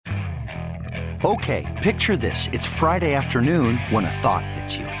Okay, picture this. It's Friday afternoon when a thought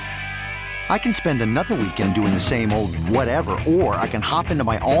hits you. I can spend another weekend doing the same old whatever, or I can hop into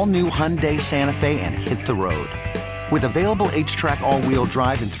my all-new Hyundai Santa Fe and hit the road. With available H-Track all-wheel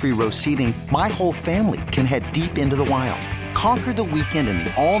drive and 3-row seating, my whole family can head deep into the wild. Conquer the weekend in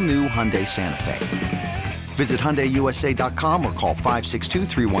the all-new Hyundai Santa Fe. Visit HyundaiUSA.com or call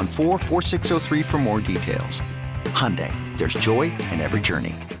 562-314-4603 for more details. Hyundai, there's joy in every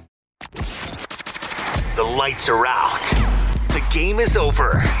journey. The lights are out. The game is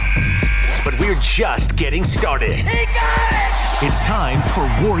over. But we're just getting started. He got it! It's time for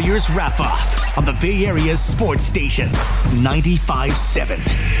Warriors Wrap-Up on the Bay Area's sports station, 95.7.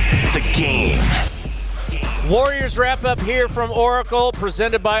 The Game. Warriors Wrap-Up here from Oracle,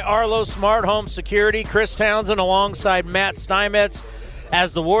 presented by Arlo Smart Home Security. Chris Townsend alongside Matt Steinmetz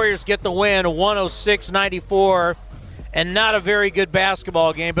as the Warriors get the win, 106-94. And not a very good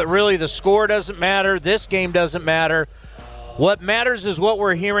basketball game, but really the score doesn't matter. This game doesn't matter. What matters is what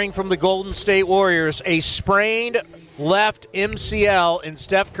we're hearing from the Golden State Warriors. A sprained left MCL in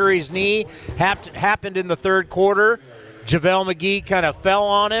Steph Curry's knee happened in the third quarter. JaVale McGee kind of fell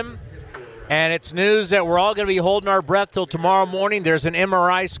on him. And it's news that we're all going to be holding our breath till tomorrow morning. There's an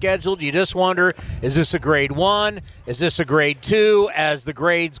MRI scheduled. You just wonder, is this a grade 1? Is this a grade 2? As the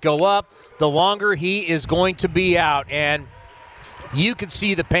grades go up, the longer he is going to be out. And you could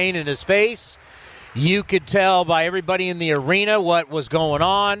see the pain in his face. You could tell by everybody in the arena what was going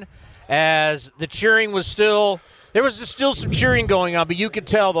on, as the cheering was still – there was still some cheering going on, but you could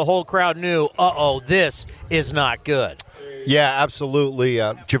tell the whole crowd knew, this is not good. Yeah, absolutely.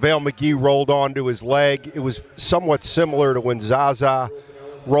 JaVale McGee rolled onto his leg. It was somewhat similar to when Zaza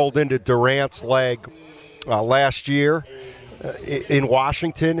rolled into Durant's leg last year in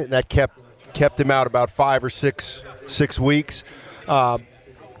Washington, and that kept him out about 5 or 6 weeks.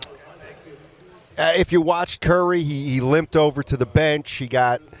 If you watched Curry, he limped over to the bench. He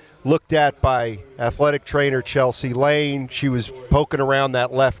got looked at by athletic trainer Chelsea Lane. She was poking around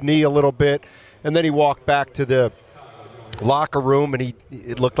that left knee a little bit, and then he walked back to the locker room, and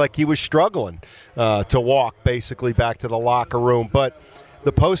it looked like he was struggling to walk basically back to the locker room. But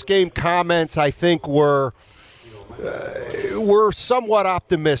the post-game comments, I think, were somewhat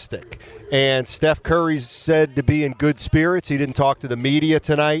optimistic. And Steph Curry's said to be in good spirits. He didn't talk to the media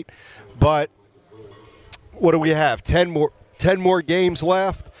tonight. But what do we have? 10 more games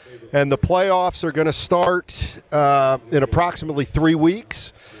left, and the playoffs are going to start in approximately 3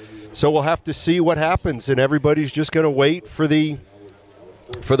 weeks. So we'll have to see what happens, and everybody's just going to wait for the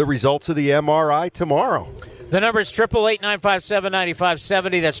results of the MRI tomorrow. The number is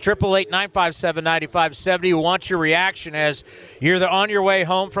 888-957-9570. That's 888-957-9570. We want your reaction as you're on your way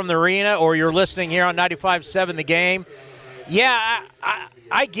home from the arena or you're listening here on 95.7 The Game. Yeah,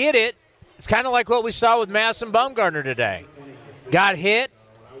 I get it. It's kind of like what we saw with Madison Bumgarner today. Got hit,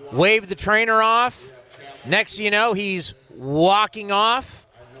 waved the trainer off. Next you know, he's walking off.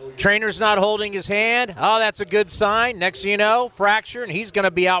 Trainer's not holding his hand. Oh, that's a good sign. Next you know, fracture, and he's going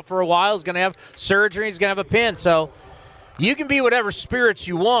to be out for a while. He's going to have surgery. He's going to have a pin. So you can be whatever spirits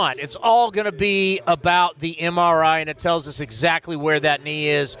you want. It's all going to be about the MRI, and it tells us exactly where that knee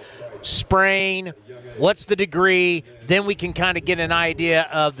is. Sprain, what's the degree? Then we can kind of get an idea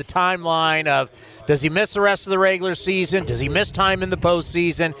of the timeline of, does he miss the rest of the regular season? Does he miss time in the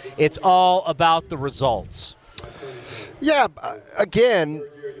postseason? It's all about the results. Yeah, again,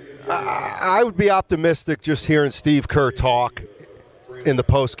 I would be optimistic just hearing Steve Kerr talk in the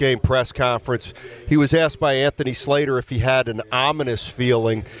post-game press conference. He was asked by Anthony Slater if he had an ominous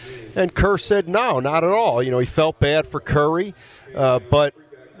feeling, and Kerr said no, not at all. You know, he felt bad for Curry, but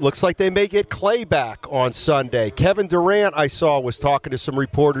looks like they may get Clay back on Sunday. Kevin Durant, I saw, was talking to some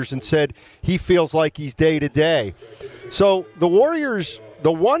reporters and said he feels like he's day-to-day. So the Warriors,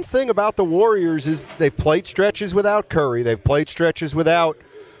 the one thing about the Warriors is they've played stretches without Curry. They've played stretches without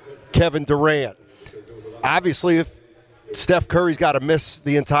Kevin Durant. Obviously, if Steph Curry's got to miss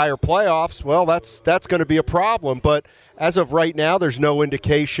the entire playoffs, well, that's going to be a problem. But as of right now, there's no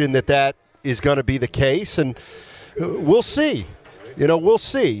indication that is going to be the case, and we'll see. We'll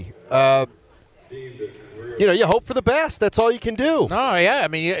see. You hope for the best. That's all you can do. Oh, yeah. I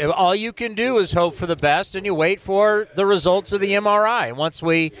mean, all you can do is hope for the best, and you wait for the results of the MRI. And once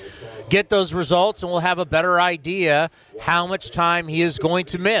we get those results, and we'll have a better idea how much time he is going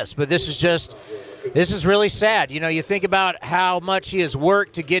to miss. But this is really sad. You think about how much he has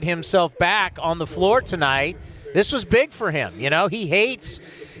worked to get himself back on the floor tonight. This was big for him. He hates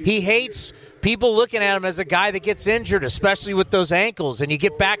people looking at him as a guy that gets injured, especially with those ankles, and you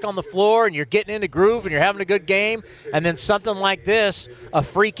get back on the floor and you're getting into groove and you're having a good game, and then something like this, a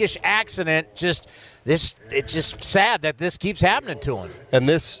freakish accident, it's just sad that this keeps happening to him. And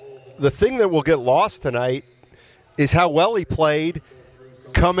the thing that will get lost tonight is how well he played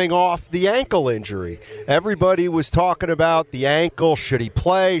coming off the ankle injury. Everybody was talking about the ankle. Should he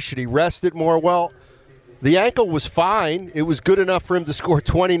play? Should he rest it more? Well, the ankle was fine. It was good enough for him to score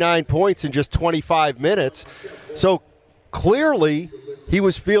 29 points in just 25 minutes. So clearly he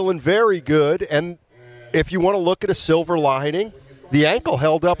was feeling very good. And if you want to look at a silver lining, the ankle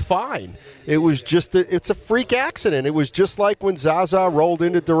held up fine. It was just it's a freak accident. It was just like when Zaza rolled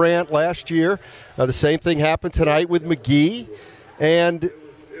into Durant last year. The same thing happened tonight with McGee. And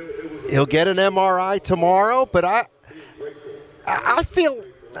he'll get an MRI tomorrow, but I feel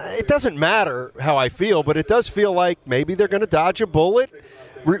it doesn't matter how I feel, but it does feel like maybe they're going to dodge a bullet.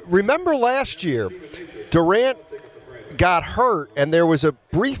 Remember last year, Durant got hurt, and there was a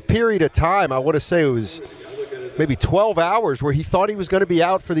brief period of time, I want to say it was maybe 12 hours, where he thought he was going to be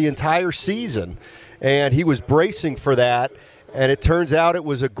out for the entire season, and he was bracing for that, and it turns out it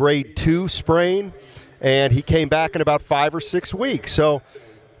was a grade 2 sprain, and he came back in about 5 or 6 weeks. So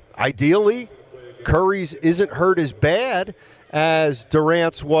ideally, Curry's isn't hurt as bad as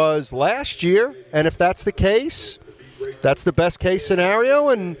Durant's was last year, and if that's the case, that's the best case scenario,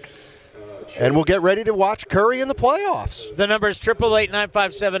 and we'll get ready to watch Curry in the playoffs. The number is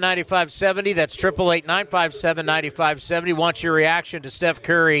 888-957-9570. That's 888-957-9570. Want your reaction to Steph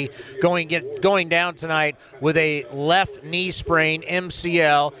Curry going down tonight with a left knee sprain,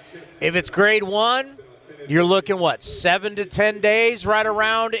 MCL. If it's grade 1, you're looking, 7 to 10 days, right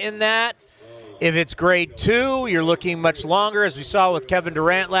around in that. If it's grade 2, you're looking much longer, as we saw with Kevin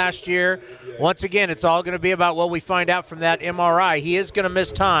Durant last year. Once again, it's all going to be about what we find out from that MRI. He is going to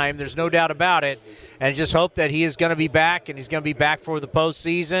miss time. There's no doubt about it. And just hope that he is going to be back, and he's going to be back for the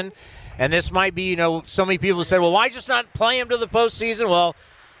postseason. And this might be, so many people say, well, why just not play him to the postseason? Well,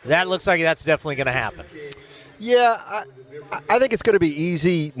 that looks like that's definitely going to happen. Yeah, I think it's going to be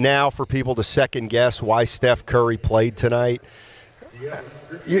easy now for people to second-guess why Steph Curry played tonight.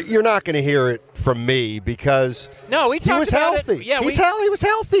 You're not going to hear it from me because he was healthy. Yeah, he was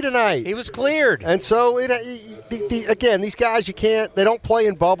healthy tonight. He was cleared. And so, again, these guys, they don't play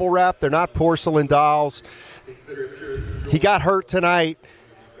in bubble wrap. They're not porcelain dolls. He got hurt tonight.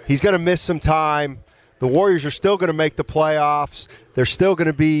 He's going to miss some time. The Warriors are still going to make the playoffs. They're still going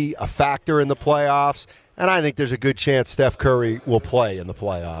to be a factor in the playoffs. And I think there's a good chance Steph Curry will play in the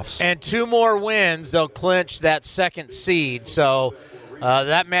playoffs. And 2 more wins, they'll clinch that second seed. So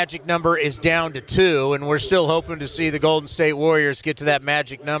that magic number is down to 2, and we're still hoping to see the Golden State Warriors get to that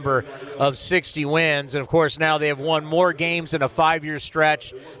magic number of 60 wins. And, of course, now they have won more games in a 5-year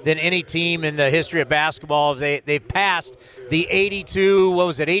stretch than any team in the history of basketball. They've passed the 82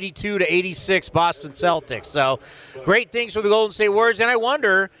 to 86 Boston Celtics. So great things for the Golden State Warriors. And I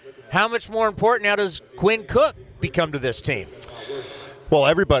wonder, how much more important now does Quinn Cook become to this team? Well,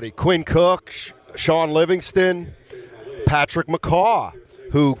 everybody. Quinn Cook, Sean Livingston, Patrick McCaw,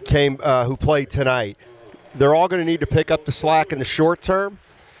 who played tonight. They're all going to need to pick up the slack in the short term.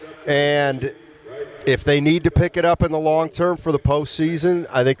 And if they need to pick it up in the long term for the postseason,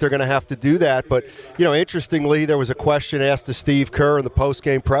 I think they're going to have to do that. But, interestingly, there was a question asked to Steve Kerr in the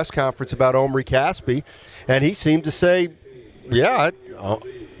post-game press conference about Omri Caspi, and he seemed to say,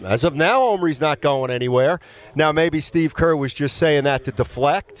 as of now, Omri's not going anywhere. Now, maybe Steve Kerr was just saying that to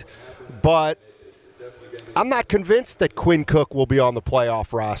deflect, but I'm not convinced that Quinn Cook will be on the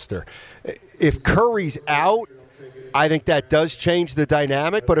playoff roster. If Curry's out, I think that does change the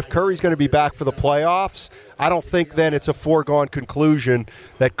dynamic, but if Curry's going to be back for the playoffs, I don't think then it's a foregone conclusion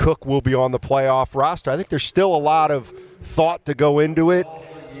that Cook will be on the playoff roster. I think there's still a lot of thought to go into it,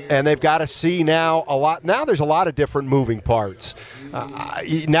 and they've got to see now a lot. Now there's a lot of different moving parts.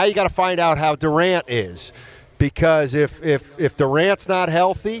 Now you got to find out how Durant is, because if Durant's not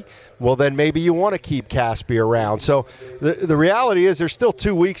healthy, well, then maybe you want to keep Caspi around. So the reality is there's still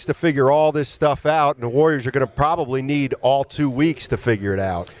 2 weeks to figure all this stuff out, and the Warriors are going to probably need all 2 weeks to figure it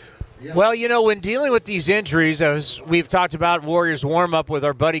out. Well, when dealing with these injuries, as we've talked about Warriors warm-up with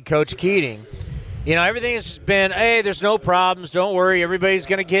our buddy Coach Keating, everything has been, hey, there's no problems, don't worry, everybody's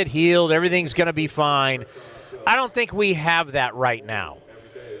going to get healed, everything's going to be fine. I don't think we have that right now.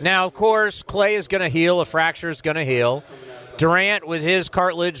 Now, of course, Clay is going to heal, a fracture is going to heal. Durant, with his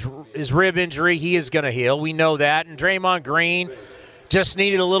cartilage, his rib injury, he is going to heal. We know that. And Draymond Green, just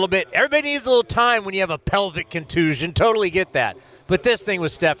needed a little bit. Everybody needs a little time when you have a pelvic contusion. Totally get that. But this thing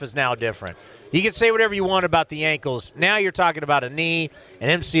with Steph is now different. You can say whatever you want about the ankles. Now you're talking about a knee,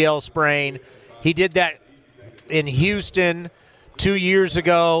 an MCL sprain. He did that in Houston 2 years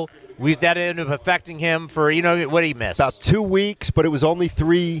ago. That ended up affecting him for, what did he miss? About 2 weeks, but it was only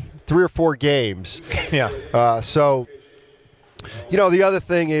three or four games. Yeah. So, the other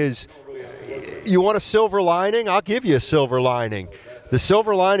thing is, you want a silver lining? I'll give you a silver lining. The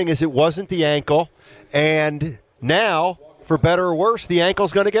silver lining is it wasn't the ankle, and now, for better or worse, the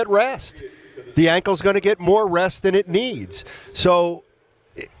ankle's going to get rest. The ankle's going to get more rest than it needs. So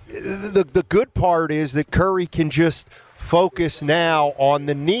the good part is that Curry can just focus now on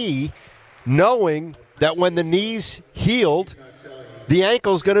the knee, knowing that when the knee's healed, the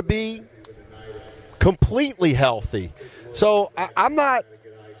ankle's going to be completely healthy. So I'm not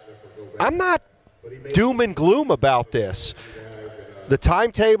doom and gloom about this. The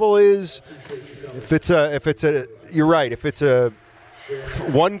timetable is, you're right, if it's a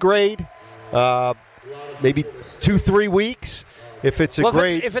 1 grade, maybe 2-3 weeks. If it's a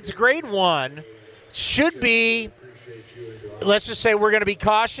grade, if it's grade 1, should be. Let's just say we're going to be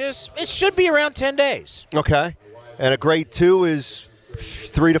cautious. It should be around 10 days. Okay, and a grade 2 is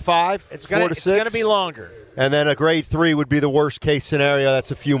 3 to 5. 4 to 6. It's going to be longer. And then a grade 3 would be the worst case scenario.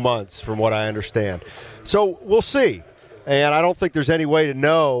 That's a few months, from what I understand. So we'll see. And I don't think there's any way to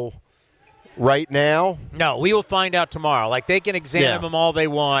know right now. No, we will find out tomorrow. Like, they can examine them all they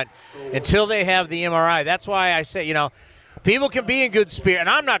want until they have the MRI. That's why I say, people can be in good spirit. And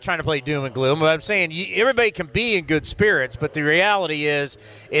I'm not trying to play doom and gloom, but I'm saying everybody can be in good spirits. But the reality is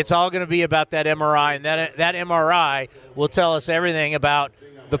it's all going to be about that MRI. And that MRI will tell us everything about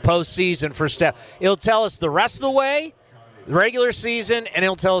the postseason for Steph. It'll tell us the rest of the way, the regular season, and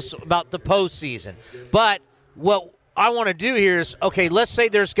it'll tell us about the postseason. But what I want to do here is, okay, let's say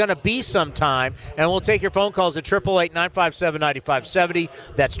there's going to be some time, and we'll take your phone calls at 888-957-9570.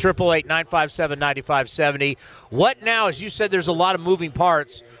 That's 888-957-9570. What now? As you said, there's a lot of moving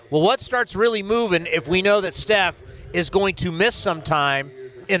parts. Well, what starts really moving if we know that Steph is going to miss some time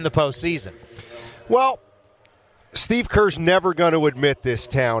in the postseason? Well, Steve Kerr's never going to admit this,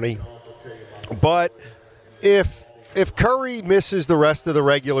 Townie, but if Curry misses the rest of the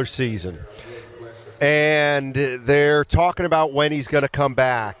regular season, and they're talking about when he's going to come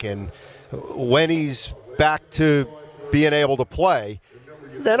back and when he's back to being able to play,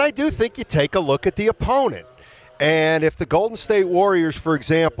 then I do think you take a look at the opponent. And if the Golden State Warriors, for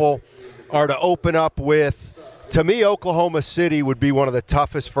example, are to open up with, to me, Oklahoma City would be one of the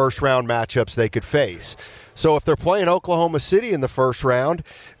toughest first-round matchups they could face. So if they're playing Oklahoma City in the first round,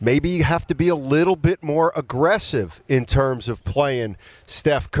 maybe you have to be a little bit more aggressive in terms of playing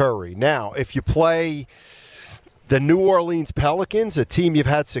Steph Curry. Now, if you play the New Orleans Pelicans, a team you've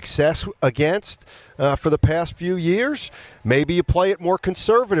had success against for the past few years, maybe you play it more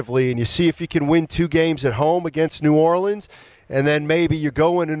conservatively and you see if you can win 2 games at home against New Orleans. And then maybe you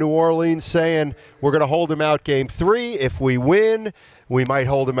go into New Orleans saying, we're going to hold them out game 3. If we win, we might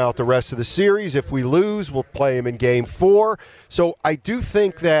hold them out the rest of the series. If we lose, we'll play them in game 4. So I do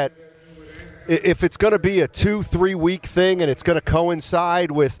think that if it's going to be a 2-3 week thing and it's going to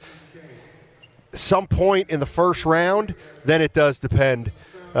coincide with some point in the first round, then it does depend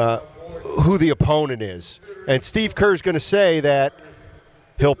who the opponent is. And Steve Kerr's going to say that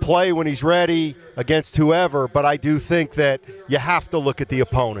he'll play when he's ready against whoever, but I do think that you have to look at the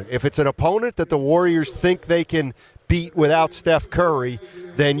opponent. If it's an opponent that the Warriors think they can beat without Steph Curry,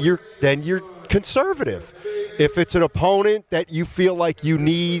 then you're conservative. If it's an opponent that you feel like you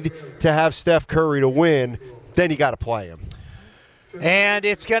need to have Steph Curry to win, then you got to play him. And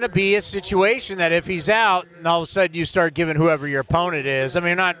it's going to be a situation that if he's out, and all of a sudden you start giving whoever your opponent is, I mean,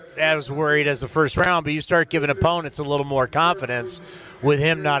 you're not as worried as the first round, but you start giving opponents a little more confidence with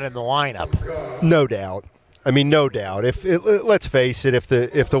him not in the lineup. No doubt. I mean, no doubt. Let's face it, if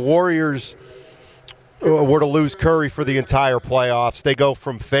the Warriors were to lose Curry for the entire playoffs, they go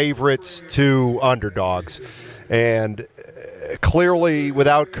from favorites to underdogs. And clearly,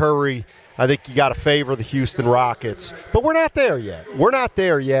 without Curry, I think you got to favor the Houston Rockets. But we're not there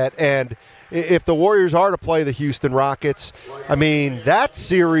yet. And if the Warriors are to play the Houston Rockets, I mean, that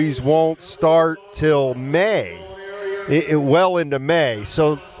series won't start till May, well into May.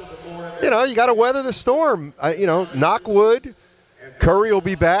 So, you got to weather the storm. Knock wood, Curry will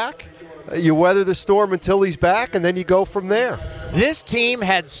be back. You weather the storm until he's back, and then you go from there. This team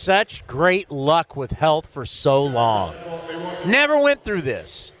had such great luck with health for so long. Never went through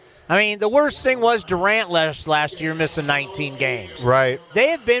this. I mean, the worst thing was Durant last year missing 19 games. Right. They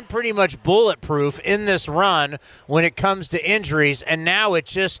have been pretty much bulletproof in this run when it comes to injuries, and now it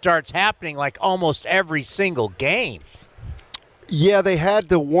just starts happening like almost every single game. Yeah, they had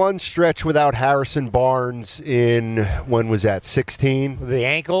the one stretch without Harrison Barnes in, when was that, 16? The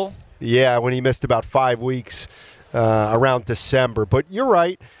ankle? Yeah, when he missed about 5 weeks around December. But you're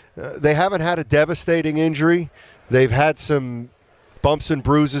right. They haven't had a devastating injury. They've had some bumps and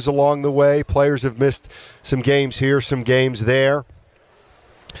bruises along the way. Players have missed some games here, some games there.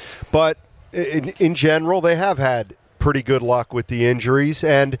 But in general, they have had pretty good luck with the injuries.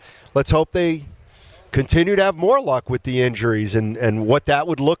 And let's hope they continue to have more luck with the injuries. And what that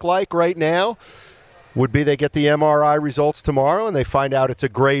would look like right now would be they get the MRI results tomorrow and they find out it's a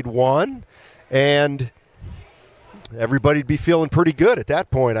grade 1. And everybody'd be feeling pretty good at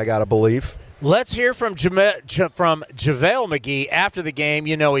that point, I got to believe. Let's hear from JaVale McGee after the game.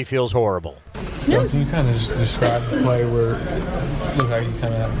 You know he feels horrible. Well, can you kind of just describe the play where it looked like you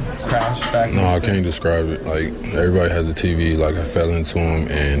kind of crashed back? No, I can't describe it. Like, everybody has a TV. Like, I fell into him,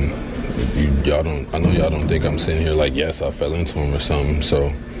 and I know y'all don't think I'm sitting here like, yes, I fell into him or something.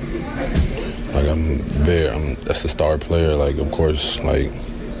 So, like, that's the star player. Like, of course, like,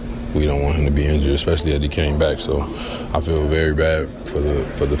 we don't want him to be injured, especially as he came back. So I feel very bad for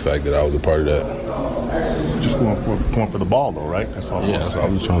the fact that I was a part of that. Just going for the ball, though, right? That's all. Yeah, so I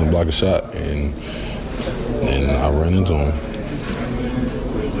was trying to block a shot, and I ran into him.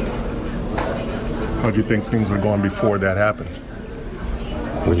 How do you think things were going before that happened?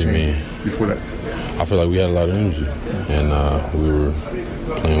 What do you mean? Before that? I feel like we had a lot of energy, and we were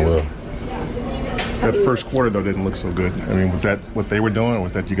playing well. That first quarter, though, didn't look so good. I mean, was that what they were doing, or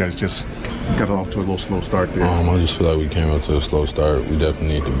was that you guys just got off to a little slow start there? I just feel like we came up to a slow start. We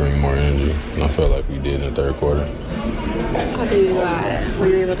definitely need to bring more energy, and I felt like we did in the third quarter. Were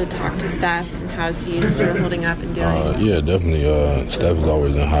you able to talk to Steph, and how's he sort of holding up and doing? Yeah, definitely. Steph is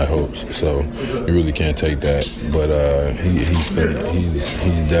always in high hopes, so you really can't take that. But he's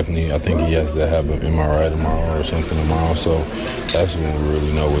definitely. I think he has to have an MRI tomorrow or something tomorrow. So that's when we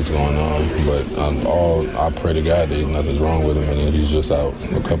really know what's going on. But I pray to God that nothing's wrong with him, and then he's just out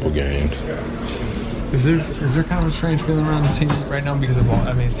a couple games. Is there kind of a strange feeling around the team right now because of all?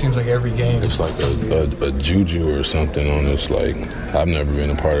 I mean, it seems like every game. It's like a juju or something on this. Like, I've never been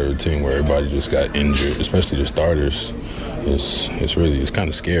a part of a team where everybody just got injured, especially the starters. It's kind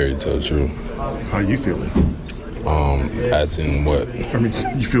of scary to tell the truth. How are you feeling? As in what? I mean,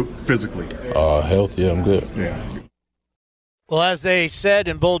 you feel physically? Health, yeah, I'm good. Yeah. Well, as they said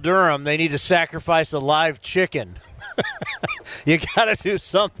in Bull Durham, they need to sacrifice a live chicken. You got to do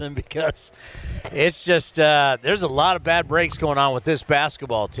something because it's just there's a lot of bad breaks going on with this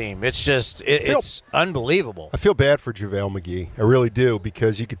basketball team. It's just it's unbelievable. I feel bad for JaVale McGee. I really do,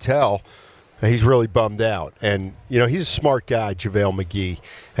 because you could tell he's really bummed out. And, he's a smart guy, JaVale McGee,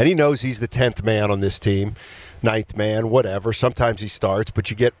 and he knows he's the 10th man on this team, 9th man, whatever. Sometimes he starts, but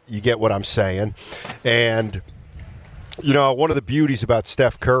you get what I'm saying. And, one of the beauties about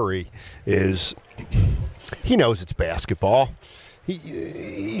Steph Curry is he knows it's basketball.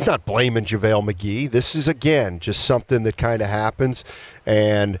 He's not blaming JaVale McGee. This is, again, just something that kind of happens.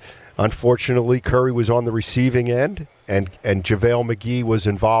 And unfortunately, Curry was on the receiving end, and JaVale McGee was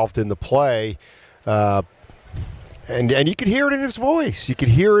involved in the play. And you could hear it in his voice. You could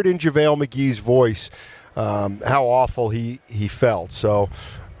hear it in JaVale McGee's voice, how awful he felt. So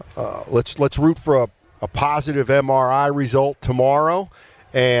let's root for a positive MRI result tomorrow.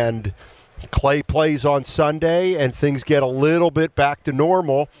 And Clay plays on Sunday, and things get a little bit back to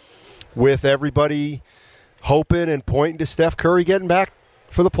normal with everybody hoping and pointing to Steph Curry getting back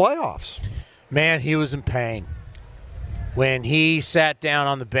for the playoffs. Man, he was in pain. When he sat down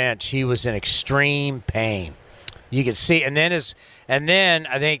on the bench, he was in extreme pain. You could see, and then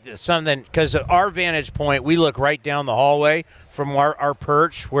I think something, because of our vantage point, we look right down the hallway from our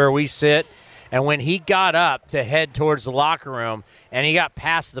perch where we sit, and when he got up to head towards the locker room and he got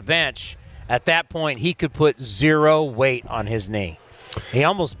past the bench, at that point, he could put zero weight on his knee. He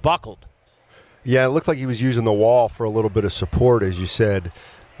almost buckled. Yeah, it looked like he was using the wall for a little bit of support, as you said,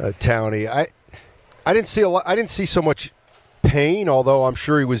 Townie. I didn't see I didn't see so much pain, although I'm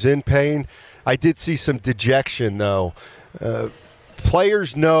sure he was in pain. I did see some dejection, though.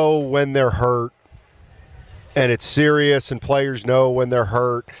 Players know when they're hurt, and it's serious, and players know when they're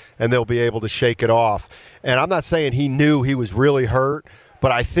hurt, and they'll be able to shake it off. And I'm not saying he knew he was really hurt,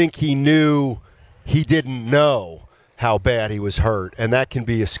 but I think he knew he didn't know how bad he was hurt, and that can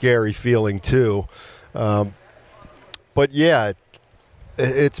be a scary feeling too. But yeah,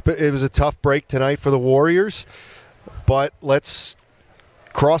 it was a tough break tonight for the Warriors, but let's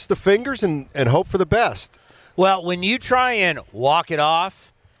cross the fingers and hope for the best. Well, when you try and walk it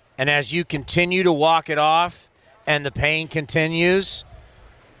off, and as you continue to walk it off and the pain continues,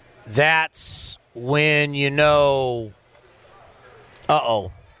 that's when you know,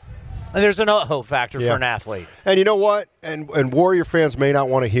 uh-oh. And there's an uh-oh factor for an athlete. And you know what? And Warrior fans may not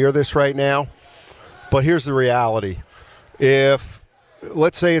want to hear this right now, but here's the reality. If,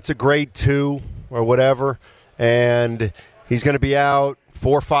 let's say it's a grade 2 or whatever, and he's going to be out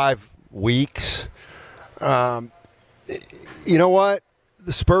 4 or 5 weeks, you know what?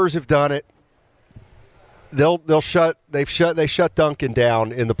 The Spurs have done it. They shut Duncan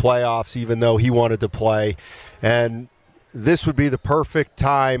down in the playoffs, even though he wanted to play, and this would be the perfect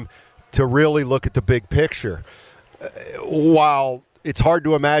time to really look at the big picture. While it's hard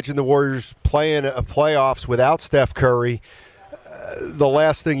to imagine the Warriors playing a playoffs without Steph Curry, the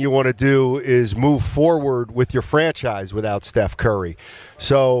last thing you want to do is move forward with your franchise without Steph Curry.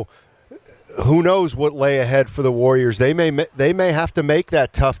 So who knows what lay ahead for the Warriors? They may have to make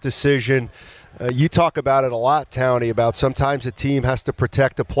that tough decision. You talk about it a lot, Townie, about sometimes a team has to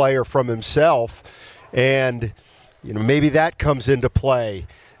protect a player from himself, and maybe that comes into play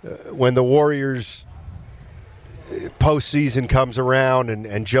when the Warriors postseason comes around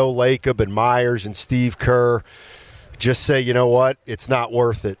and Joe Lacob and Myers and Steve Kerr just say, you know what, it's not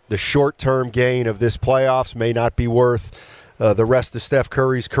worth it. The short-term gain of this playoffs may not be worth the rest of Steph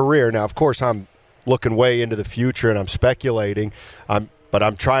Curry's career. Now, of course, I'm looking way into the future and I'm speculating, but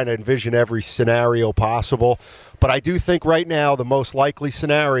I'm trying to envision every scenario possible. But I do think right now the most likely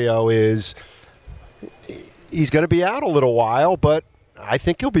scenario is he's going to be out a little while, but I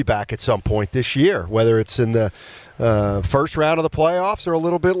think he'll be back at some point this year, whether it's in the first round of the playoffs or a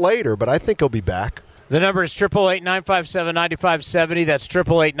little bit later, but I think he'll be back. The number is 888-957-9570. That's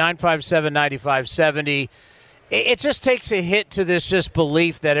 888-957-9570. It just takes a hit to this just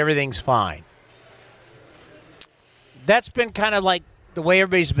belief that everything's fine. That's been kind of like the way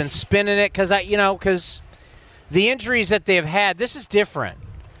everybody's been spinning it, because the injuries that they've had, this is different.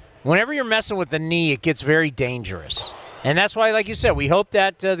 Whenever you're messing with the knee, it gets very dangerous. And that's why, like you said, we hope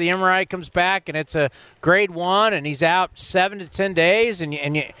that the MRI comes back and it's a grade 1 and he's out 7 to 10 days and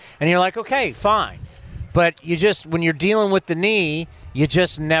you're like, okay, fine. But when you're dealing with the knee, you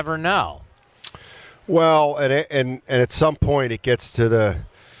just never know. Well, and at some point it gets to the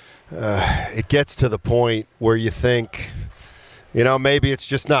point where you think, maybe it's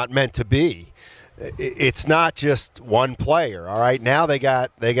just not meant to be. It's not just one player. All right, now they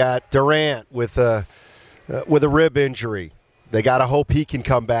got Durant with a rib injury. They got to hope he can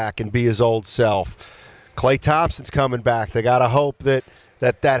come back and be his old self. Klay Thompson's coming back. They got to hope that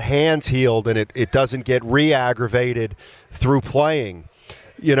hand's healed and it doesn't get re-aggravated through playing.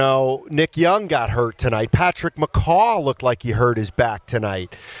 Nick Young got hurt tonight. Patrick McCaw looked like he hurt his back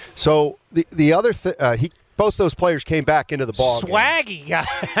tonight. So the other both those players came back into the ball Swaggy guy.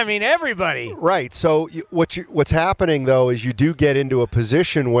 I mean, everybody. Right. So what's happening, though, is you do get into a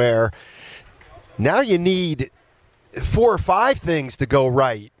position where now you need 4 or 5 things to go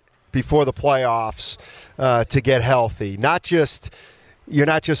right before the playoffs to get healthy. You're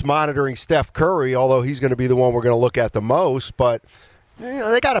not just monitoring Steph Curry, although he's going to be the one we're going to look at the most, but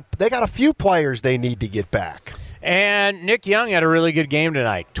they got a few players they need to get back. And Nick Young had a really good game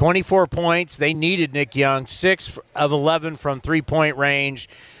tonight. 24 points. They needed Nick Young. 6 of 11 from three-point range.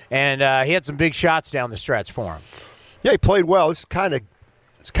 And he had some big shots down the stretch for him. Yeah, he played well. It's kind of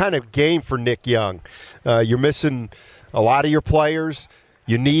game for Nick Young. You're missing a lot of your players.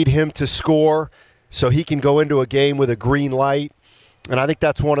 You need him to score so he can go into a game with a green light. And I think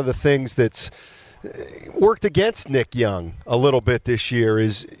that's one of the things that's worked against Nick Young a little bit this year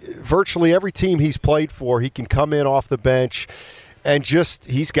is virtually every team he's played for, he can come in off the bench and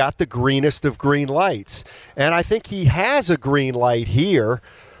he's got the greenest of green lights. And I think he has a green light here,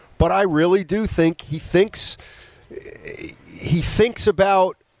 but I really do think he thinks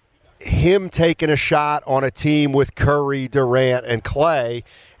about him taking a shot on a team with Curry, Durant, and Klay,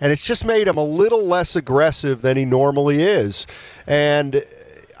 and it's just made him a little less aggressive than he normally is. And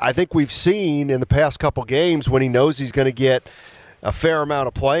I think we've seen in the past couple games when he knows he's going to get a fair amount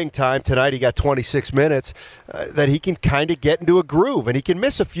of playing time. Tonight he got 26 minutes, that he can kind of get into a groove, and he can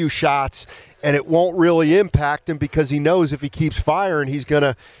miss a few shots, and it won't really impact him because he knows if he keeps firing, he's going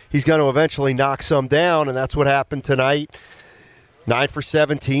to eventually knock some down, and that's what happened tonight. 9 for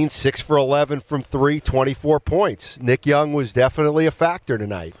 17, 6 for 11 from 3, 24 points. Nick Young was definitely a factor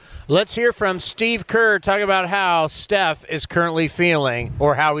tonight. Let's hear from Steve Kerr talking about how Steph is currently feeling,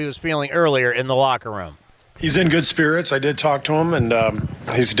 or how he was feeling earlier in the locker room. He's in good spirits. I did talk to him, and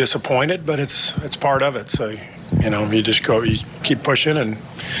he's disappointed, but it's part of it. So You just go, you keep pushing and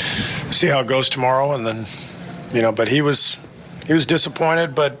see how it goes tomorrow. And then, but he was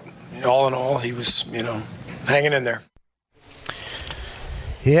disappointed, but all in all, he was, hanging in there.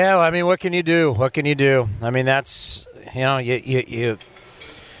 Yeah, I mean, what can you do? What can you do? I mean, that's, you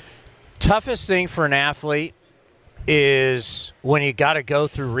toughest thing for an athlete is when you got to go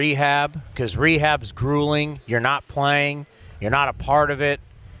through rehab, because rehab's grueling. You're not playing. You're not a part of it.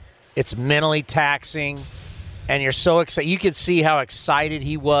 It's mentally taxing, and you're so excited. You could see how excited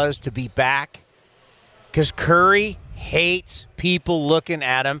he was to be back, because Curry hates people looking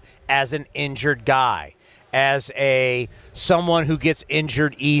at him as an injured guy, as someone who gets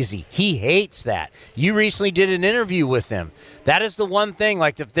injured easy. He hates that. You recently did an interview with him. That is the one thing,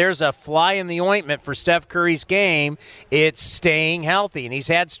 like if there's a fly in the ointment for Steph Curry's game, it's staying healthy. And he's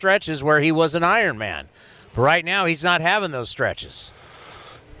had stretches where he was an Iron Man. But right now, he's not having those stretches.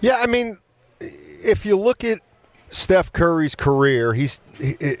 Yeah, I mean, if you look at Steph Curry's career,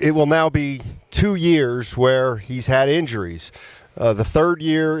 it will now be 2 years where he's had injuries. The third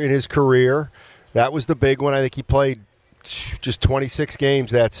year in his career, that was the big one. I think he played just 26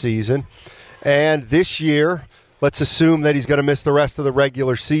 games that season. And this year, let's assume that he's going to miss the rest of the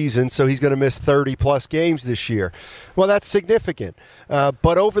regular season, so he's going to miss 30-plus games this year. Well, that's significant.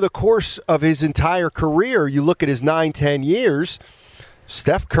 But over the course of his entire career, you look at his 9-10 years,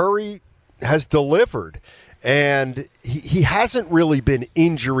 Steph Curry has delivered. And he hasn't really been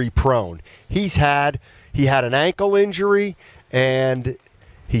injury-prone. He had an ankle injury, and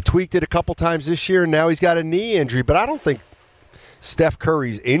he tweaked it a couple times this year, and now he's got a knee injury. But I don't think Steph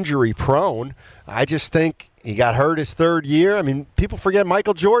Curry's injury-prone. I just think he got hurt his third year. I mean, people forget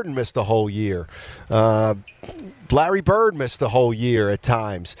Michael Jordan missed a whole year. Larry Bird missed the whole year at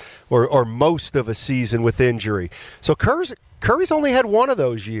times, or most of a season with injury. So Curry's only had one of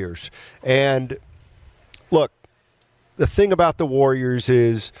those years. And look, the thing about the Warriors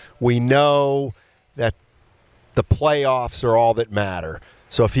is we know that the playoffs are all that matter.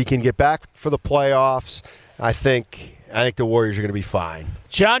 So if he can get back for the playoffs, I think the Warriors are going to be fine.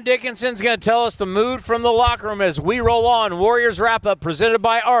 John Dickinson's going to tell us the mood from the locker room as we roll on. Warriors Wrap-Up presented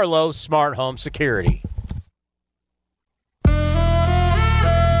by Arlo Smart Home Security.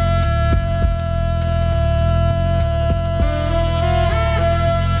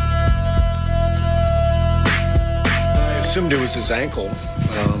 I assumed it was his ankle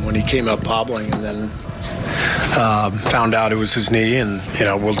when he came up hobbling, and then found out it was his knee, and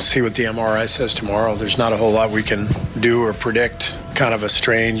we'll see what the MRI says tomorrow. There's not a whole lot we can do or predict. Kind of a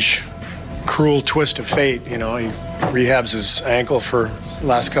strange, cruel twist of fate. He rehabs his ankle for the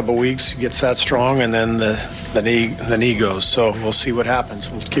last couple of weeks, gets that strong, and then the knee goes. So we'll see what happens.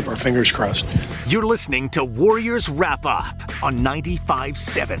 We'll keep our fingers crossed. You're listening to Warriors Wrap-Up on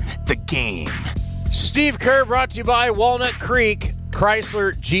 95.7 The Game. Steve Kerr brought to you by Walnut Creek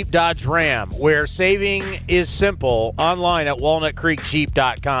Chrysler Jeep Dodge Ram, where saving is simple. Online at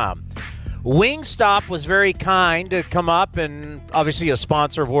walnutcreekjeep.com. Wingstop was very kind to come up, and obviously a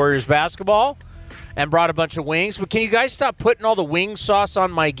sponsor of Warriors basketball, and brought a bunch of wings. But can you guys stop putting all the wing sauce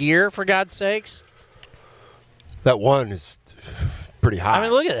on my gear, for God's sakes? That one is pretty hot. I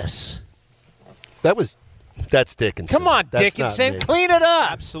mean, look at this. That's Dickinson. Come on, That's Dickinson, clean it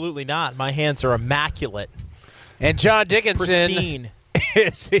up. Absolutely not. My hands are immaculate. And John Dickinson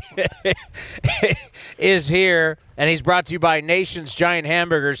is here, and he's brought to you by Nation's Giant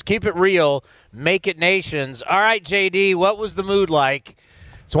Hamburgers. Keep it real, make it Nation's. All right, JD, what was the mood like?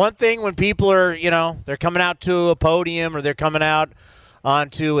 It's one thing when people are, they're coming out to a podium or they're coming out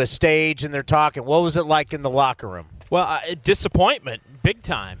onto a stage and they're talking. What was it like in the locker room? Well, disappointment, big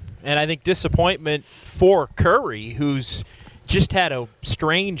time. And I think disappointment for Curry, who's just had a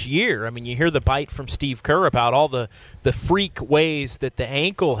strange year. I mean, you hear the bite from Steve Kerr about all the freak ways that the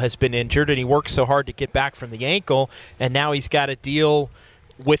ankle has been injured, and he worked so hard to get back from the ankle, and now he's got to deal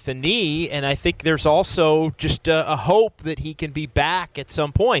with the knee. And I think there's also just a hope that he can be back at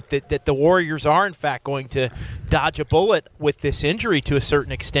some point, that the Warriors are, in fact, going to dodge a bullet with this injury to a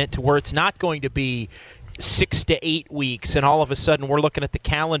certain extent, to where it's not going to be 6 to 8 weeks, and all of a sudden we're looking at the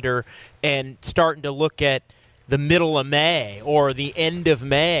calendar and starting to look at the middle of May or the end of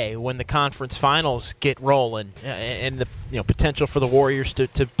May when the conference finals get rolling, and the potential for the Warriors to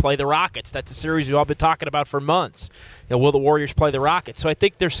play the Rockets. That's a series we've all been talking about for months. Will the Warriors play the Rockets? So I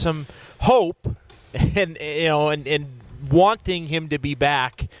think there's some hope and wanting him to be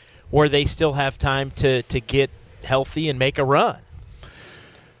back where they still have time to get healthy and make a run.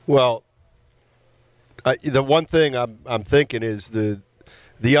 Well, the one thing I'm thinking is the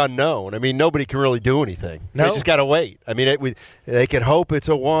unknown. I mean, nobody can really do anything. No. They just got to wait. I mean, they can hope it's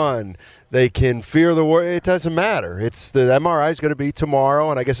a 1, They can fear the war. It doesn't matter. The MRI is going to be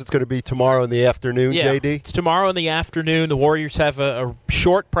tomorrow, and I guess it's going to be tomorrow in the afternoon, yeah, JD? It's tomorrow in the afternoon. The Warriors have a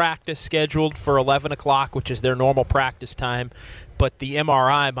short practice scheduled for 11 o'clock, which is their normal practice time. But the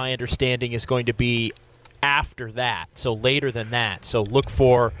MRI, my understanding, is going to be after that, so later than that. So look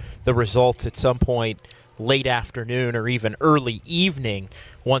for the results at some point late afternoon or even early evening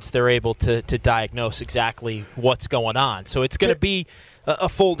once they're able to diagnose exactly what's going on. So it's going to be a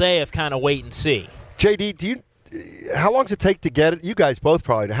full day of kind of wait and see. JD, how long does it take to get it? You guys both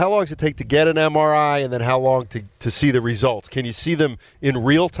probably know. How long does it take to get an MRI, and then how long to see the results? Can you see them in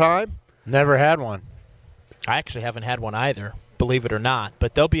real time? Never had one. I actually haven't had one either, believe it or not,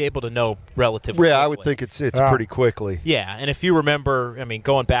 but they'll be able to know relatively quickly. I would think it's pretty quickly. Yeah, and if you remember,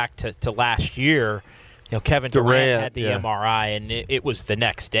 going back to last year, Kevin Durant had the MRI, and it was the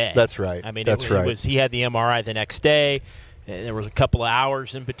next day. That's right. He had the MRI the next day. There was a couple of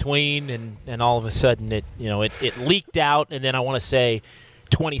hours in between, and all of a sudden it leaked out, and then I want to say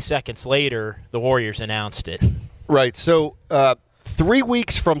 20 seconds later, the Warriors announced it. Right. So 3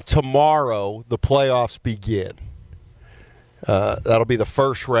 weeks from tomorrow, the playoffs begin. That'll be the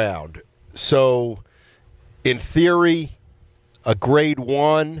first round. So, in theory, a grade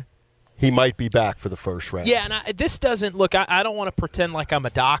 1, he might be back for the first round. Yeah, and this doesn't look – I don't want to pretend like I'm a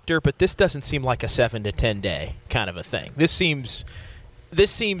doctor, but this doesn't seem like a 7 to 10 day kind of a thing. This seems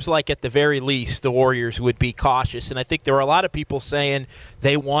like at the very least the Warriors would be cautious, and I think there were a lot of people saying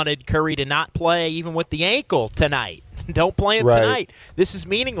they wanted Curry to not play even with the ankle tonight. Don't play him tonight. This is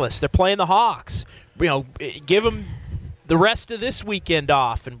meaningless. They're playing the Hawks. Give him the rest of this weekend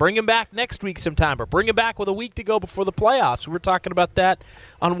off and bring him back next week sometime, or bring him back with a week to go before the playoffs. We were talking about that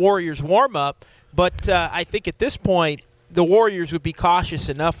on Warriors warm-up, but I think at this point the Warriors would be cautious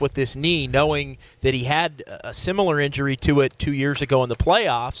enough with this knee, knowing that he had a similar injury to it 2 years ago in the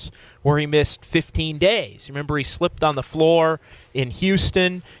playoffs where he missed 15 days. Remember, he slipped on the floor in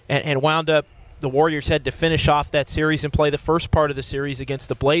Houston and wound up – the Warriors had to finish off that series and play the first part of the series against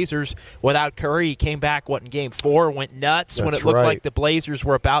the Blazers without Curry. He came back, in Game 4, went nuts when it looked like the Blazers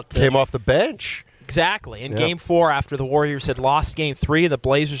were about to – Came off the bench. Exactly. In Game 4, after the Warriors had lost Game 3, and the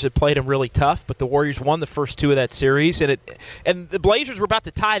Blazers had played him really tough, but the Warriors won the first 2 of that series, and the Blazers were about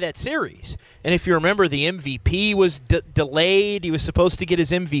to tie that series. And if you remember, the MVP was delayed. He was supposed to get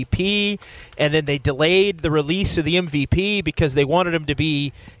his MVP, and then they delayed the release of the MVP because they wanted him to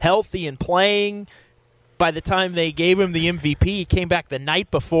be healthy and playing. By the time they gave him the MVP, he came back the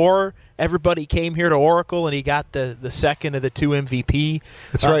night before. Everybody came here to Oracle, and he got the second of the 2 MVP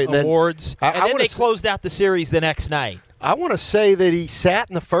awards. And then they closed out the series the next night. I want to say that he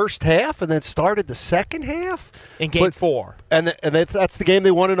sat in the first half and then started the second half. In Game 4. And that's the game they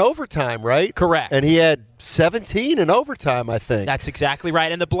won in overtime, right? Correct. And he had 17 in overtime, I think. That's exactly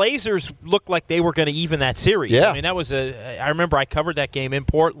right. And the Blazers looked like they were going to even that series. Yeah. That was I remember I covered that game in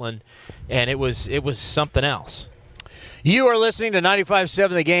Portland, and it was something else. You are listening to 95.7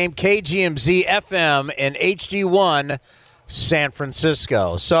 The Game, KGMZ FM and HD1 San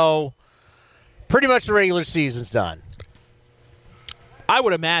Francisco. So pretty much the regular season's done. I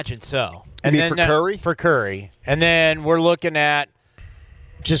would imagine so. And then for Curry? For Curry. And then we're looking at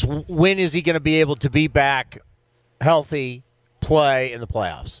just when is he going to be able to be back healthy, play in the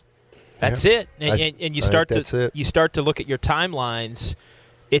playoffs. That's it. And you start to look at your timelines.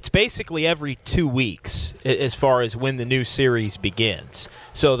 It's basically every 2 weeks as far as when the new series begins.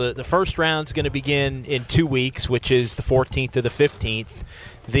 So the first round's going to begin in 2 weeks, which is the 14th or the 15th.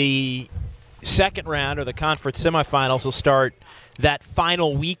 The second round, or the conference semifinals, will start that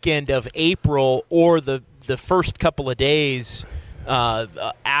final weekend of April, or the first couple of days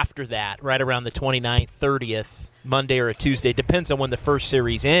after that, right around the 29th, 30th, Monday or a Tuesday. Depends on when the first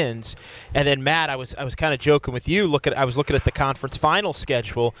series ends. And then, Matt, I was kind of joking with you. I was looking at the conference final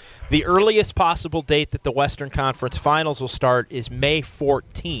schedule. The earliest possible date that the Western Conference Finals will start is May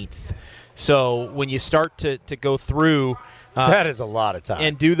 14th. So when you start to go through – that is a lot of time.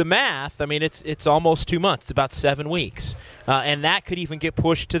 And do the math. I mean, it's almost 2 months. It's about 7 weeks. And that could even get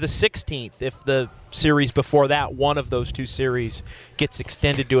pushed to the 16th if the series before that, one of those 2 series, gets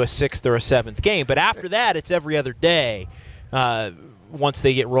extended to a 6th or a 7th game. But after that, it's every other day once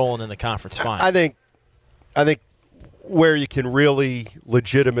they get rolling in the conference final. I think where you can really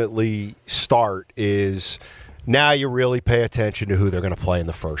legitimately start is now you really pay attention to who they're going to play in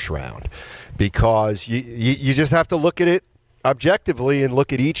the first round, because you just have to look at it objectively and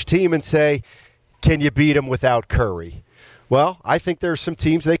look at each team and say, can you beat them without Curry? Well, I think there are some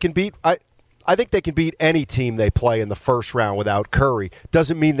teams they can beat. I think they can beat any team they play in the first round without Curry.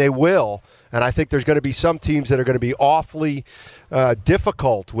 Doesn't mean they will, and I think there's going to be some teams that are going to be awfully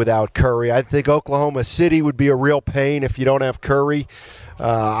difficult without Curry. I think Oklahoma City would be a real pain if you don't have Curry.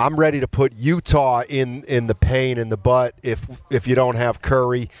 I'm ready to put Utah in the pain in the butt if you don't have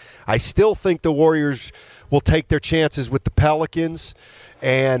Curry. I still think the Warriors will take their chances with the Pelicans,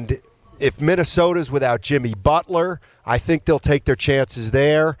 and if Minnesota's without Jimmy Butler, I think they'll take their chances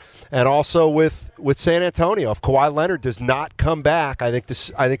there, and also with San Antonio. If Kawhi Leonard does not come back, I think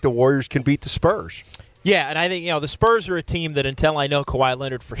the Warriors can beat the Spurs. Yeah, and I think the Spurs are a team that until I know Kawhi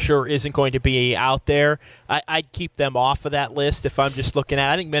Leonard for sure isn't going to be out there, I'd keep them off of that list if I'm just looking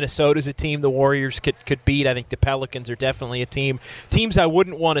at. I think Minnesota's a team the Warriors could beat. I think the Pelicans are definitely a team. Teams I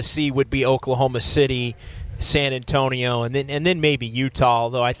wouldn't want to see would be Oklahoma City, San Antonio, and then maybe Utah,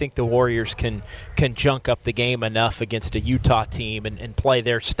 although I think the Warriors can junk up the game enough against a Utah team and play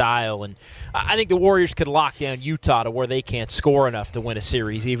their style. And I think the Warriors could lock down Utah to where they can't score enough to win a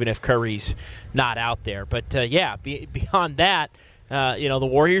series, even if Curry's not out there. But, beyond that, the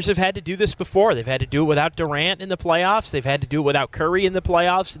Warriors have had to do this before. They've had to do it without Durant in the playoffs. They've had to do it without Curry in the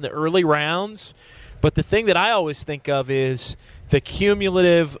playoffs in the early rounds. But the thing that I always think of is the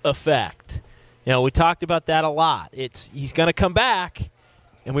cumulative effect. We talked about that a lot. He's going to come back,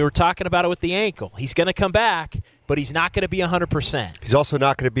 and we were talking about it with the ankle. He's going to come back, but he's not going to be 100%. He's also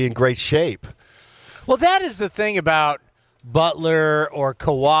not going to be in great shape. Well, that is the thing about Butler or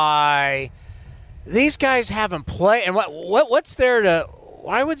Kawhi. These guys haven't played. And what's there to –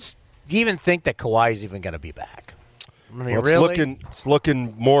 why would you even think that Kawhi's even going to be back? I mean, it's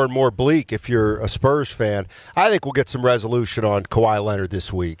looking more and more bleak if you're a Spurs fan. I think we'll get some resolution on Kawhi Leonard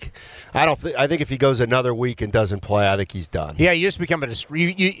this week. I think if he goes another week and doesn't play, I think he's done. Yeah, you just become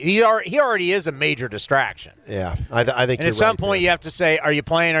he already is a major distraction. Yeah, I think. And at some point, you have to say, are you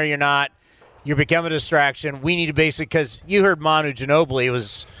playing or you're not? You're becoming a distraction. We need to because you heard Manu Ginobili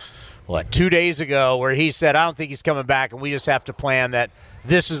was 2 days ago where he said, I don't think he's coming back, and we just have to plan that.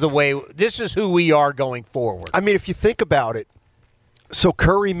 This is who we are going forward. I mean, if you think about it, so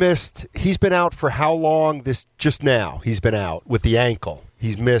Curry he's been out for how long just now? He's been out with the ankle.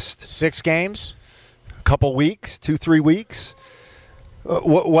 He's missed 6 games? A couple weeks, 2-3 weeks.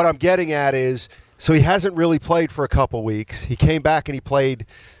 What I'm getting at is, so he hasn't really played for a couple weeks. He came back and he played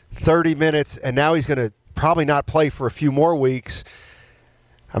 30 minutes, and now he's going to probably not play for a few more weeks.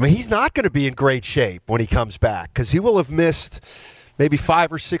 I mean, he's not going to be in great shape when he comes back because he will have missed maybe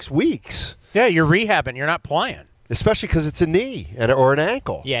 5 or 6 weeks. Yeah, you're rehabbing. You're not playing. Especially because it's a knee or an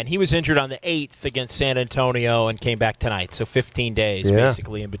ankle. Yeah, and he was injured on the 8th against San Antonio and came back tonight. So 15 days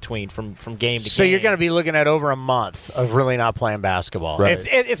basically in between from game to game. So you're going to be looking at over a month of really not playing basketball. Right.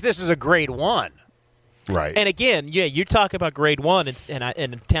 If this is a grade 1. Right. And again, you talk about grade 1,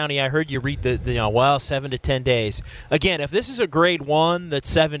 and Townie, I heard you read the 7 to 10 days. Again, if this is a grade 1 that's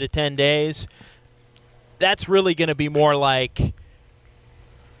 7 to 10 days, that's really going to be more like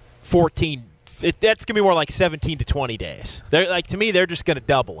 14. That's going to be more like 17 to 20 days. To me, they're just going to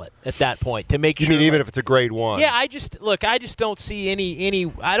double it at that point to make sure. You mean even if it's a grade 1? Yeah, I just don't see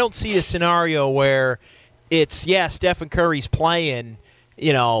any. I don't see a scenario where it's Stephen Curry's playing.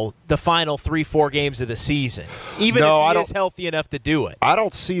 The final 3-4 games of the season, even if he is healthy enough to do it. I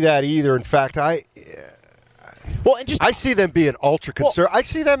don't see that either. In fact, I see them being ultra concerned. I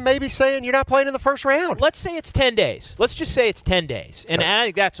see them maybe saying you're not playing in the first round. Let's say it's 10 days. Let's just say it's 10 days, and I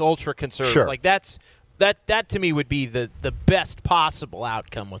think that's ultra conservative. Sure. Like that to me would be the best possible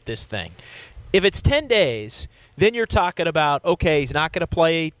outcome with this thing. If it's 10 days, then you're talking about he's not going to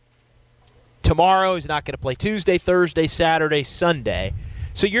play tomorrow. He's not going to play Tuesday, Thursday, Saturday, Sunday.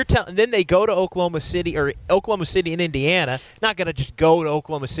 So you're telling. Then they go to Oklahoma City and Indiana. Not going to just go to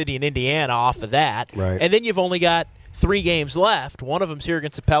Oklahoma City and Indiana off of that. Right. And then you've only got 3 games left. One of them's here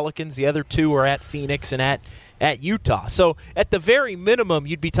against the Pelicans. The other 2 are at Phoenix and at Utah. So at the very minimum,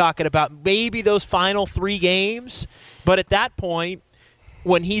 you'd be talking about maybe those final 3 games. But at that point,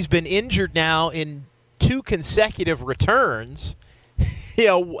 when he's been injured now in 2 consecutive returns,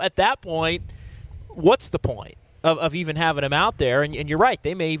 at that point, what's the point of even having him out there? And you're right,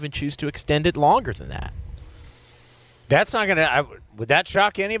 they may even choose to extend it longer than that. That's not going to – would that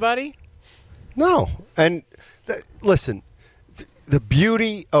shock anybody? No. And listen, the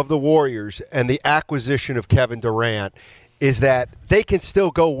beauty of the Warriors and the acquisition of Kevin Durant is that they can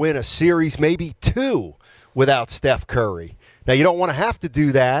still go win a series, maybe 2, without Steph Curry. Now, you don't want to have to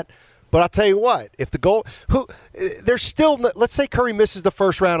do that, but I'll tell you what, if the goal – there's still – let's say Curry misses the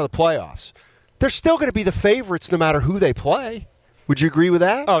first round of the playoffs. They're still going to be the favorites no matter who they play. Would you agree with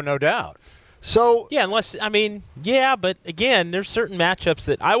that? Oh, no doubt. So yeah, but again, there's certain matchups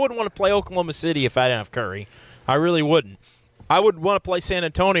that I wouldn't want to play Oklahoma City if I didn't have Curry. I really wouldn't. I would want to play San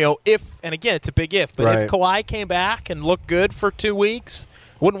Antonio and again, it's a big if, but if Kawhi came back and looked good for 2 weeks,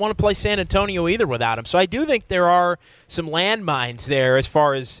 I wouldn't want to play San Antonio either without him. So I do think there are some landmines there as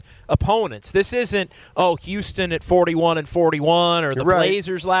far as opponents. This isn't, Houston at 41-41 or the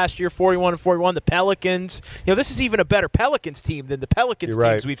Blazers last year 41-41, the Pelicans. This is even a better Pelicans team than the Pelicans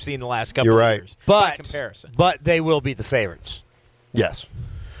teams we've seen the last couple of years by comparison. But they will be the favorites. Yes.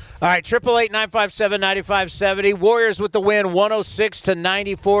 All right, 888-957-9570. Warriors with the win,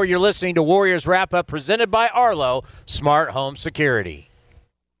 106-94. You're listening to Warriors Wrap-Up presented by Arlo Smart Home Security.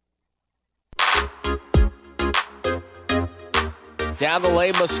 Down the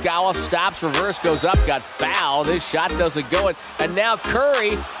lane, Muscala stops, reverse goes up, got fouled. His shot doesn't go in. And now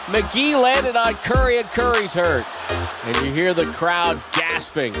Curry, McGee landed on Curry, and Curry's hurt. And you hear the crowd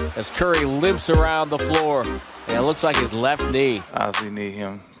gasping as Curry limps around the floor. And it looks like his left knee. I obviously need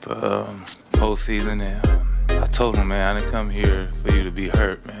him for postseason. And I told him, man, I didn't come here for you to be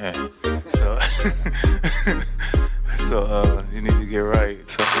hurt, man. So you need to get right.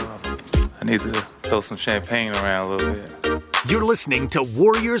 So I need to throw some champagne around a little bit. You're listening to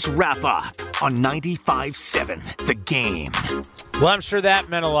Warriors Wrap-Up on 95.7 The Game. Well, I'm sure that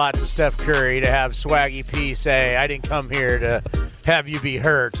meant a lot to Steph Curry to have Swaggy P say, I didn't come here to have you be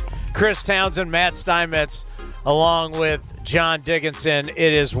hurt. Chris Townsend, Matt Steinmetz, along with John Dickinson. It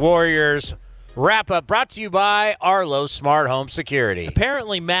is Warriors Wrap-Up brought to you by Arlo Smart Home Security.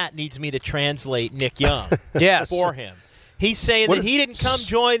 Apparently, Matt needs me to translate Nick Young for him. He's saying that he didn't come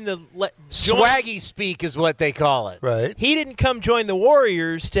join the Swaggy speak is what they call it. Right. He didn't come join the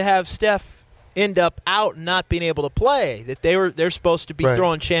Warriors to have Steph end up out and not being able to play. That they're supposed to be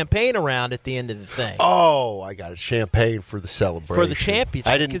throwing champagne around at the end of the thing. Oh, I got it. Champagne for the celebration. For the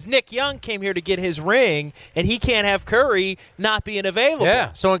championship. Because Nick Young came here to get his ring, and he can't have Curry not being available.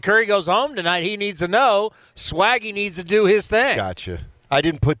 Yeah. So when Curry goes home tonight, he needs to know Swaggy needs to do his thing. Gotcha. I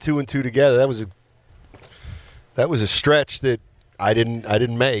didn't put 2 and 2 together. That was a stretch that I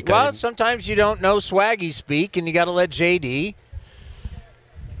didn't make. Well, sometimes you don't know Swaggy speak, and you got to let JD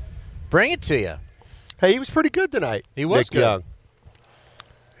bring it to you. Hey, he was pretty good tonight. He was Nick good. Young.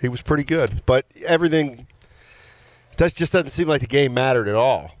 He was pretty good, but everything just doesn't seem like the game mattered at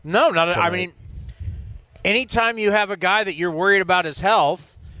all. No, not. I mean, anytime you have a guy that you're worried about his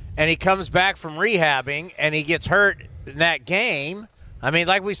health, and he comes back from rehabbing and he gets hurt in that game. I mean,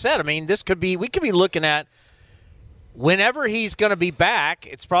 like we said, we could be looking at. Whenever he's going to be back,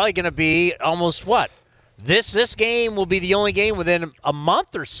 it's probably going to be almost what? This game will be the only game within a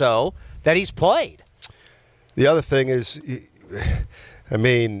month or so that he's played. The other thing is,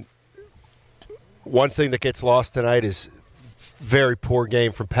 one thing that gets lost tonight is very poor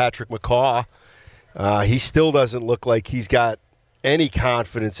game from Patrick McCaw. He still doesn't look like he's got any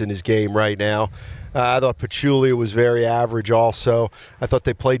confidence in his game right now. I thought Pachulia was very average also. I thought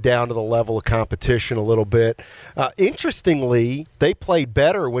they played down to the level of competition a little bit. Interestingly, they played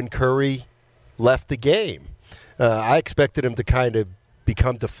better when Curry left the game. I expected him to kind of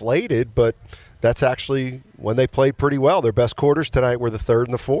become deflated, but that's actually when they played pretty well. Their best quarters tonight were the third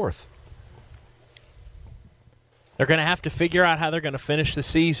and the fourth. They're going to have to figure out how they're going to finish the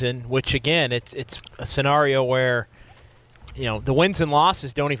season, which, again, it's a scenario where the wins and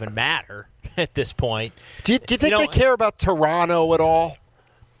losses don't even matter at this point. Do you think they care about Toronto at all?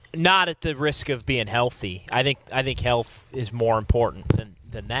 Not at the risk of being healthy. I think health is more important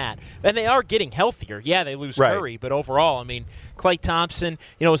than that. And they are getting healthier. Yeah, they lose Curry, but overall, Klay Thompson,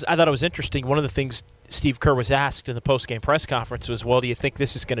 I thought it was interesting. One of the things Steve Kerr was asked in the post-game press conference was, well, do you think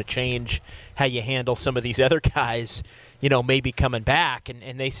this is going to change how you handle some of these other guys, maybe coming back?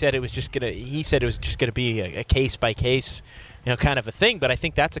 And they said he said it was just going to be a case-by-case kind of a thing, but I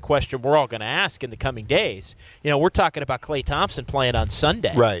think that's a question we're all going to ask in the coming days. We're talking about Klay Thompson playing on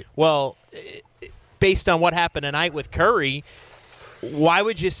Sunday. Right. Well, based on what happened tonight with Curry, why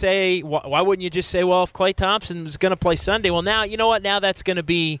wouldn't you just say, well, if Klay Thompson was going to play Sunday, well, now, you know what, now that's going to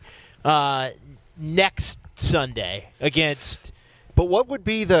be next Sunday against. But what would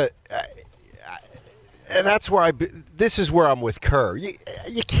be the and that's where this is where I'm with Kerr. You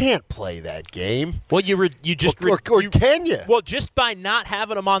can't play that game. Well, or can you? Well, just by not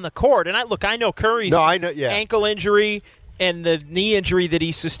having him on the court. And I know Curry's ankle injury and the knee injury that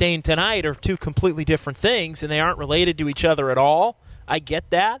he sustained tonight are two completely different things, and they aren't related to each other at all. I get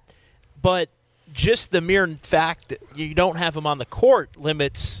that, but just the mere fact that you don't have him on the court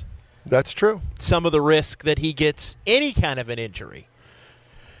limits. That's true. Some of the risk that he gets any kind of an injury.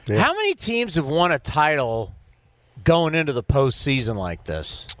 Yeah. How many teams have won a title going into the postseason like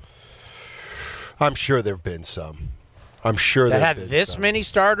this? I'm sure there have been some. I'm sure that there had been this some. many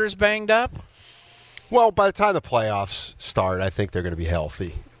starters banged up? Well, by the time the playoffs start, I think they're going to be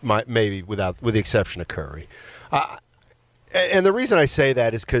healthy, maybe with the exception of Curry. And the reason I say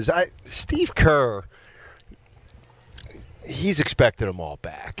that is because Steve Kerr, he's expected them all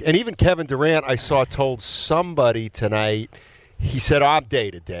back. And even Kevin Durant, I saw, told somebody tonight, he said, I'm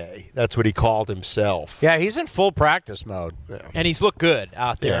day-to-day. That's what he called himself. Yeah, he's in full practice mode. Yeah. And he's looked good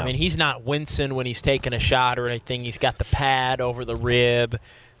out there. Yeah. I mean, he's not wincing when he's taking a shot or anything. He's got the pad over the rib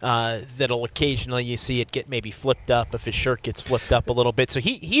that'll occasionally you see it get maybe flipped up if his shirt gets flipped up a little bit. So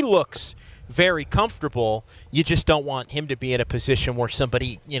he looks very comfortable. You just don't want him to be in a position where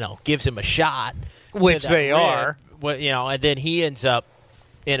somebody, gives him a shot. Which they are. Well, and then he ends up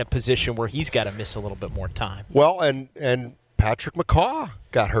in a position where he's got to miss a little bit more time. Well, and Patrick McCaw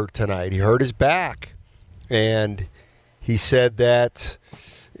got hurt tonight. He hurt his back, and he said that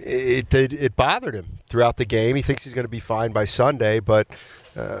it bothered him throughout the game. He thinks he's going to be fine by Sunday, but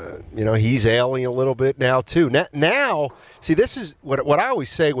he's ailing a little bit now too. Now, see, this is what I always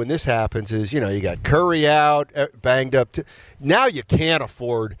say when this happens is, you got Curry out, banged up. Now you can't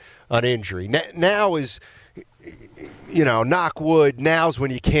afford an injury. Now is, knock wood. Now's when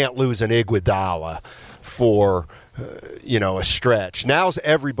you can't lose an Iguodala for a stretch. Now's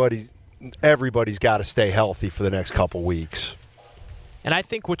everybody's got to stay healthy for the next couple weeks. And I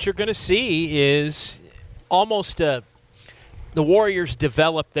think what you're going to see is almost the Warriors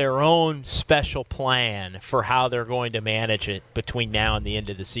develop their own special plan for how they're going to manage it between now and the end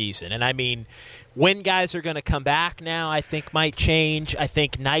of the season. And I mean, when guys are going to come back now, I think might change. I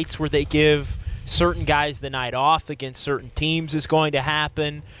think nights where they give certain guys the night off against certain teams is going to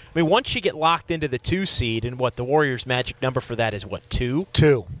happen. I mean, once you get locked into the 2 seed, and the Warriors' magic number for that is 2?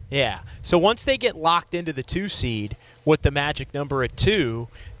 2. Yeah. So once they get locked into the 2 seed with the magic number at 2,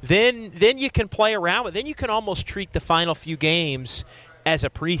 then you can play around with it. Then you can almost treat the final few games as a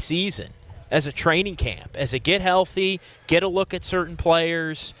preseason, as a training camp, as a get healthy, get a look at certain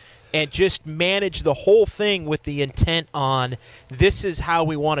players, and just manage the whole thing with the intent on this is how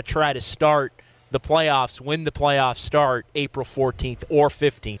we want to try to start the playoffs when the playoffs start April 14th or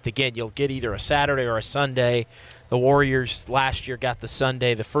 15th. Again, you'll get either a Saturday or a Sunday. The Warriors last year got the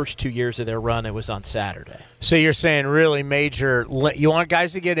Sunday. The first 2 years of their run, it was on Saturday. So you're saying really major – you want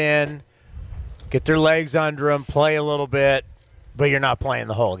guys to get in, get their legs under them, play a little bit, but you're not playing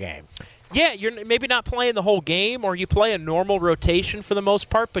the whole game. Yeah, you're maybe not playing the whole game, or you play a normal rotation for the most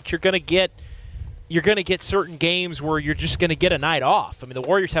part, but you're going to get certain games where you're just going to get a night off. I mean, the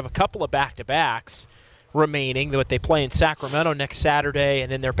Warriors have a couple of back-to-backs remaining that they play in Sacramento next Saturday,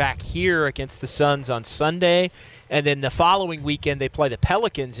 and then they're back here against the Suns on Sunday. And then the following weekend they play the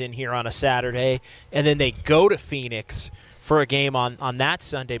Pelicans in here on a Saturday, and then they go to Phoenix for a game on that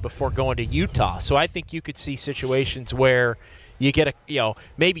Sunday before going to Utah. So I think you could see situations where you get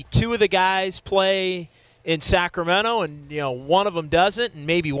maybe 2 of the guys play in Sacramento, and one of them doesn't, and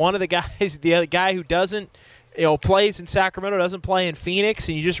maybe one of the guys, the other guy who doesn't, plays in Sacramento doesn't play in Phoenix,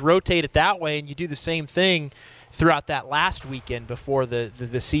 and you just rotate it that way, and you do the same thing throughout that last weekend before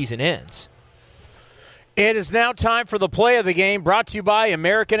the season ends. It is now time for the play of the game, brought to you by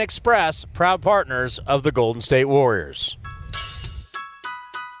American Express, proud partners of the Golden State Warriors.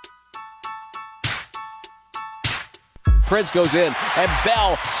 Prince goes in, and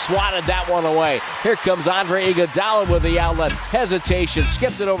Bell swatted that one away. Here comes Andre Iguodala with the outlet. Hesitation,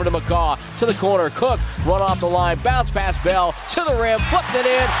 skipped it over to McCaw, to the corner. Cook, run off the line, bounce past Bell, to the rim, flipped it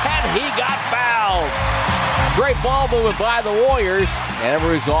in, and he got fouled. Great ball movement by the Warriors, and it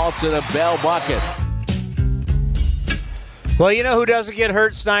results in a Bell bucket. Well, you know who doesn't get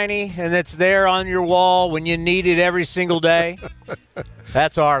hurt, Steiny, and it's there on your wall when you need it every single day?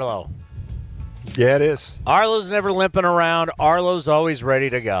 That's Arlo. Yeah, it is. Arlo's never limping around. Arlo's always ready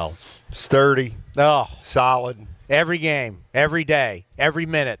to go. Sturdy. Oh. Solid. Every game, every day, every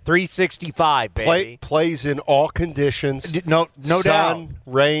minute, 365, baby. Plays in all conditions. No doubt. Sun,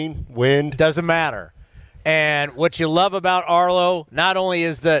 rain, wind. Doesn't matter. And what you love about Arlo, not only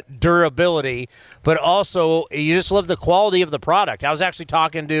is the durability, but also you just love the quality of the product. I was actually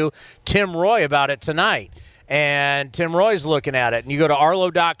talking to Tim Roy about it tonight. And Tim Roy's looking at it. And you go to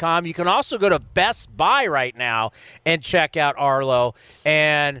Arlo.com. You can also go to Best Buy right now and check out Arlo.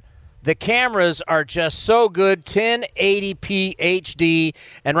 And the cameras are just so good, 1080p HD.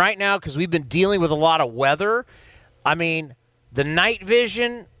 And right now, because we've been dealing with a lot of weather, I mean, the night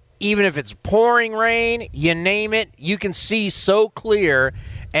vision, even if it's pouring rain, you name it, you can see so clear.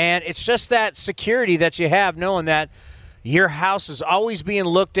 And it's just that security that you have knowing that Your house is always being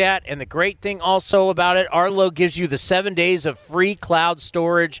looked at, and the great thing also about it, Arlo gives you the 7 days of free cloud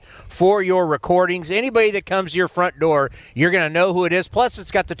storage for your recordings. Anybody that comes to your front door, you're going to know who it is. Plus,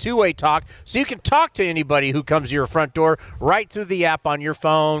 it's got the two-way talk, so you can talk to anybody who comes to your front door right through the app on your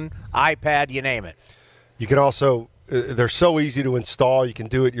phone, iPad, you name it. You can also, they're so easy to install, you can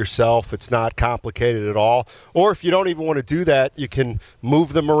do it yourself. It's not complicated at all. Or if you don't even want to do that, you can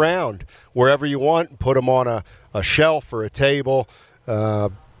move them around wherever you want and put them on a shelf or a table.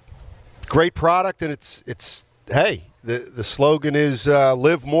 Great product, and it's hey, the slogan is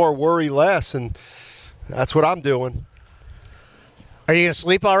live more, worry less, and that's what I'm doing. Are you going to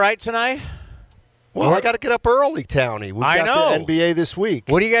sleep all right tonight? Well, I got to get up early, Townie. We've got the NBA this week.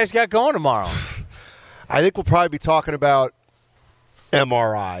 What do you guys got going tomorrow? I think we'll probably be talking about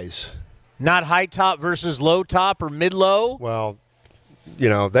MRIs. Not high top versus low top or mid-low? Well, you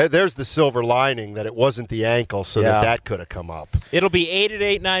know, there's the silver lining that it wasn't the ankle, so that could have come up. It'll be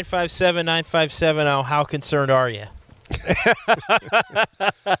 888-957-9570. How concerned are you?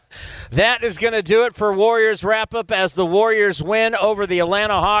 That is going to do it for Warriors wrap-up as the Warriors win over the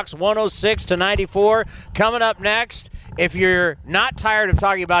Atlanta Hawks 106-94. Coming up next, if you're not tired of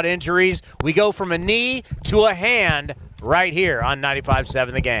talking about injuries, we go from a knee to a hand right here on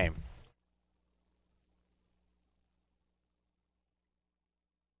 95.7 The Game.